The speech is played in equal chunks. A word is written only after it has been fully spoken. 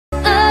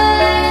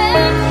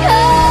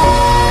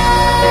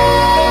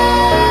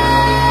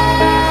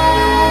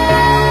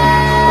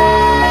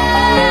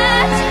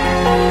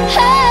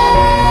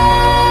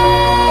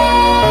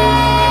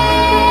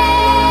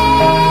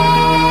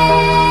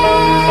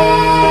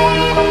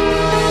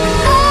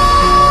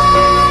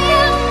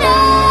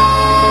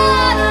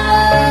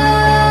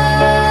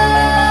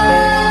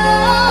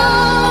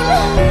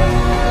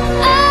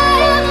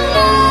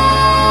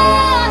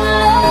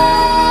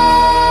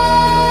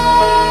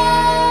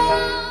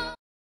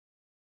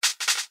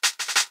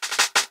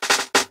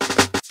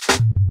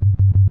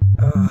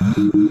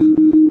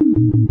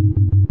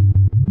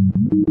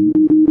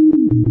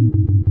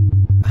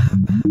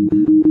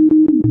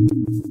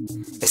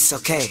It's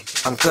okay,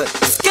 I'm good.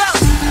 Let's go!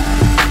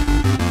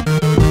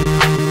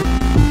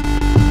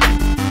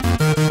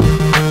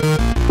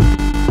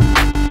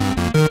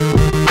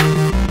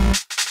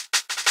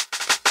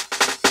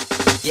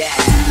 Yeah,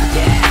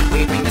 yeah,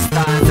 we bring the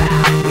stars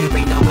out. We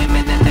bring the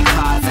women and the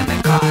cars out.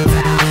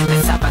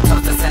 Let's have a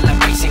toast, a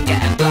celebration,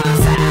 get a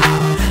glass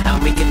out.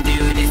 And we can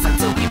do this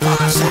until we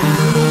pass out.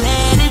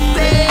 Let it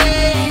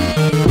rain,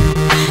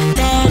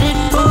 let it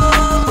pour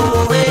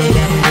away.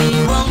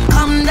 We won't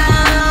come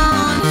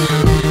down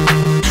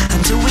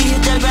until we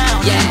hit the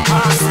ground. Yeah,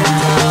 pass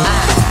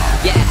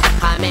out. Yeah,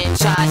 I'm in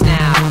charge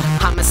now.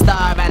 I'm a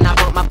star and I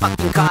brought my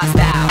fucking cars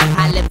down.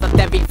 I live a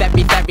very,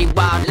 very, very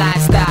wild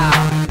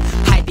lifestyle.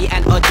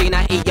 And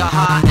Audrina, eat your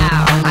heart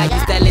out. I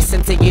used to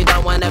listen to you,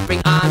 don't wanna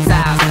bring arms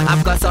out.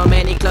 I've got so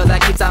many clothes, I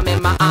keep some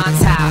in my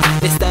aunt's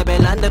house.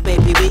 Disturbing London,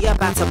 baby, we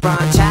about to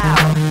branch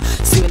out.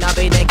 Soon I'll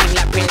be the king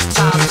like Prince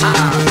Charles.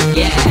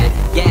 Yeah,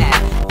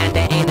 yeah, and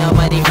there ain't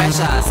nobody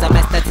fresher.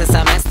 Semester to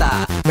semester,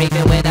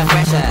 raving with the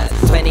freshers.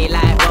 20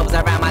 light bulbs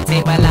around my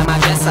table and my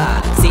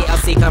dresser.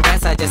 CLC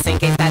compressor, just in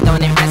case that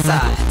don't impress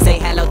her. Say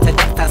hello to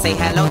Dexter, say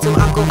hello to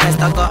Uncle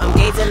Fester. Got him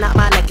gazing at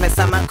my necklace,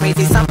 I'm a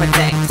crazy sun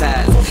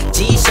protectors.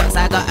 G-shots,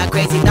 I got a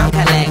crazy dumb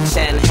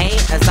collection.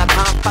 Haters, I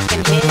can't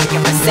fucking hear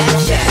your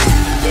reception.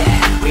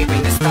 Yeah, we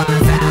bring the stars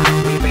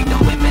out. We bring the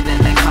women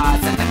and the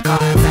cars out.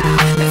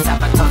 Let's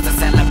have a toast, a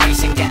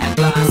celebration, get a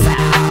glass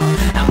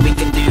out. And we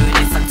can do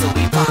this until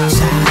we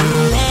pass out.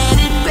 Let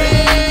it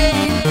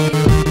rain,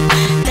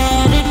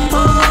 let it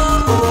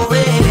pour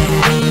away.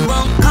 We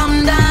won't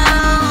come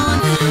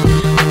down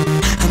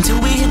until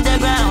we hit the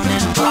ground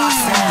and pass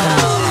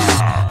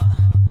out.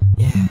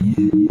 Yeah,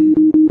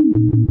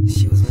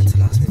 she was meant to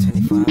last me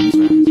 24 hours,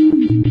 right?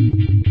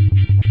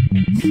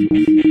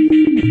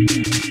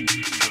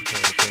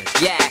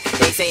 Yeah,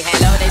 they say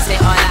hello, they say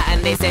hola,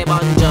 and they say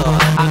bonjour.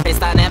 I'm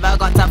pissed I never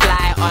got to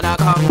fly on a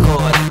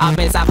Concorde. I've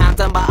been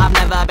Southampton, but I've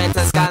never been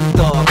to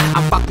Scunthorpe.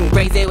 I'm fucking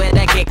crazy with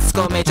the kicks,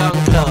 call me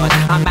Jean-Claude.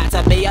 I'm about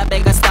to be a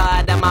bigger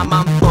star than my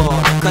mum for.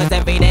 Cause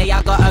every day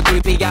I got a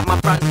groupie at my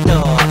front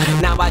door.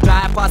 Now I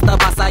drive past the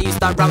bus I used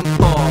to run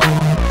for.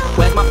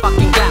 Where's my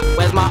fucking clap,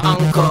 where's my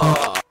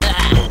uncle?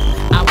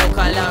 I walk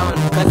alone,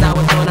 cause I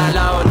was born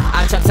alone.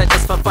 I trust her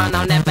just for fun,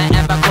 I'll never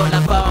ever call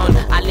her phone.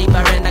 I leave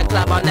her in the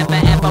club, I'll never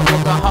ever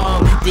walk her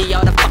home.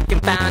 Dio the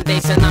fucking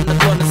foundation, I'm the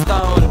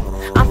cornerstone.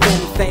 I'm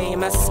really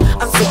famous,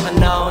 I'm sorta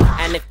known.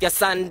 And if your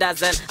son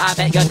doesn't, I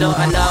bet your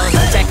daughter knows.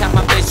 Check out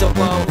my visual,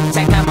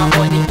 check out my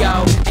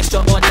audio.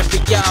 Extraordinary,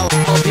 yo,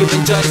 hope you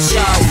enjoy the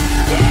show.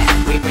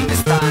 Yeah, we bring the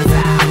stars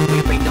out.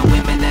 We bring the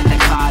women and the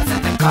cars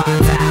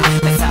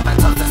out. Let's have a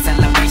toast, a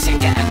celebration,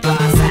 get a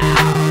glass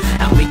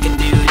out. And we can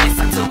do this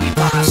until we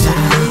pass out.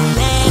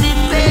 Let it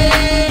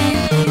rain,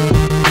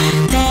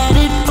 let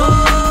it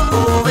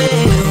pour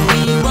away. We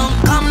won't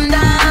come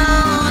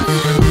down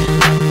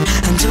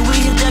until we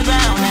hit the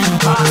ground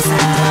and pass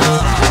out.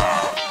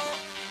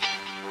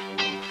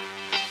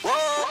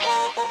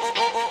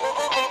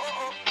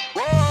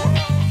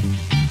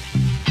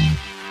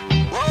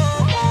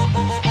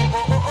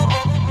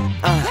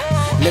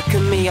 Look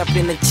at me, I've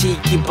been a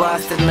cheeky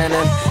bastard, man.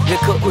 And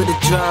look at all the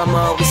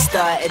drama we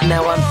started.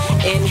 Now I'm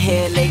in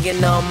here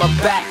laying on my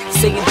back,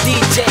 saying,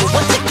 DJ,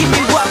 won't you give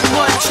me one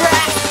more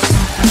track?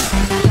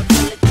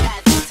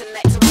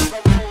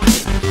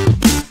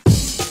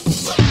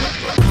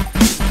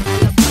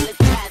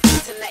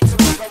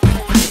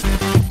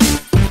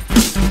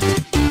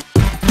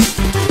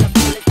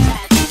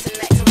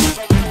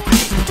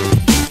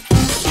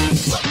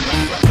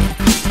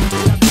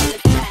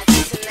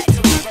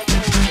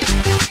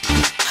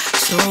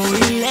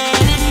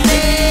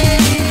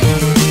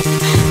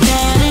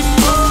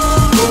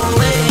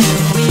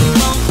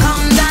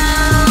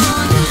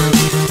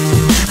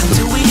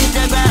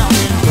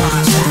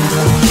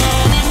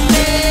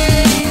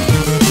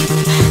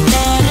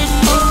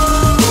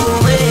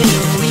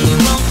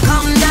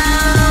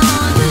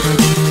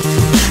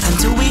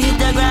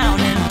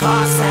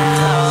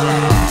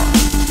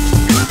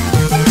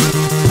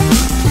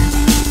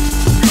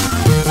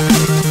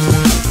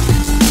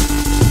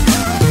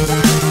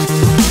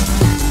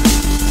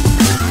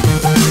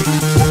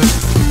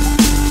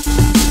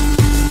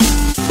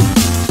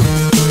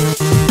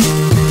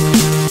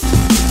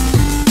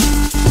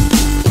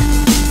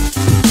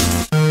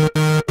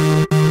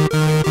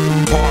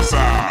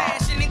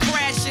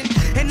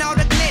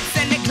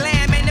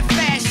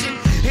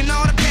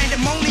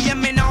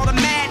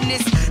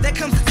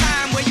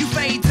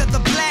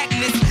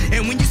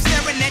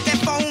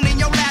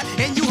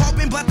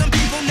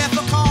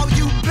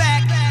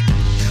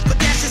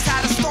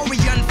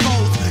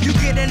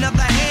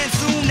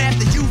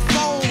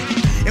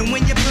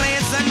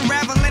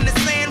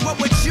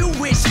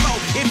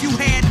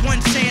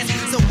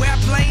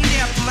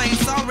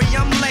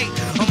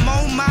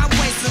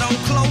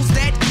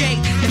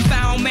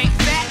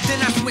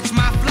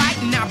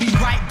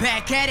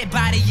 back at it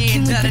by the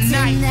end of the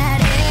night. That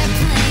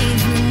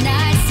airplane in the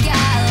night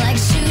sky like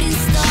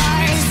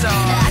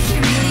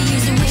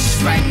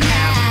right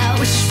now,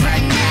 wish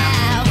right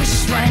now,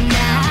 wish right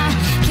now.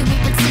 Can we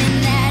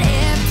pretend that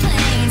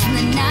airplanes in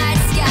the night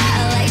sky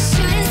like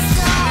shooting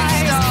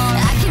stars?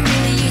 I can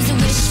really use a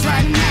wish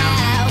right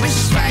now,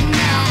 wish right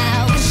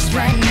now, wish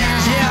right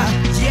now.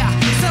 Yeah,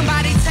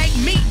 somebody take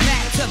me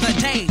back to the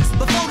days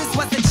before this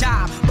was a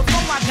job,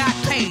 before I got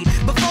paid,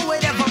 before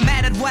it ever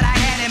mattered what I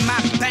had in my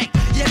bank.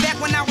 Yeah, back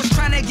when I was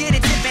trying to get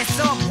a tip at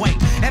Subway,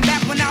 and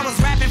back when I was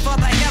rapping for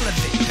the hell of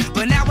it.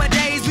 But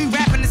nowadays we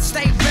rapping to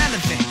stay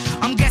relevant.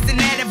 I'm guessing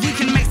that if we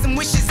can make some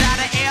wishes out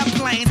of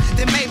airplanes,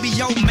 then maybe,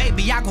 yo,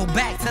 maybe I go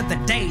back to the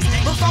days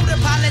before the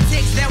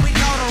politics that we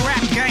call the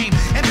rap game,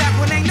 and back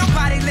when ain't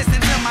nobody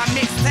listened to my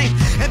mixtape,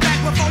 and back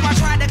before I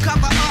tried to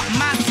cover up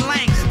my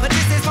slang. But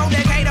this is for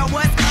Decatur,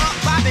 what's up,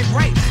 Bobby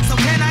Ray? So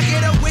can I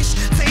get a wish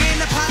to end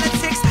the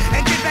politics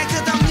and get back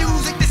to the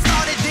music that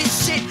started this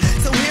shit?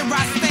 So here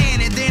I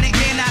stand, and then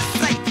again I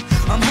say,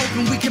 I'm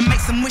hoping we can make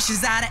some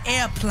wishes out of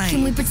airplanes.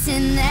 Can we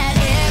pretend that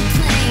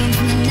airplanes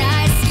in the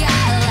night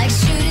sky like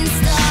shooting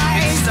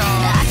stars?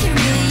 I can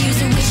really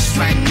use a wish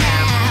right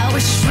now,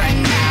 wish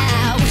right now.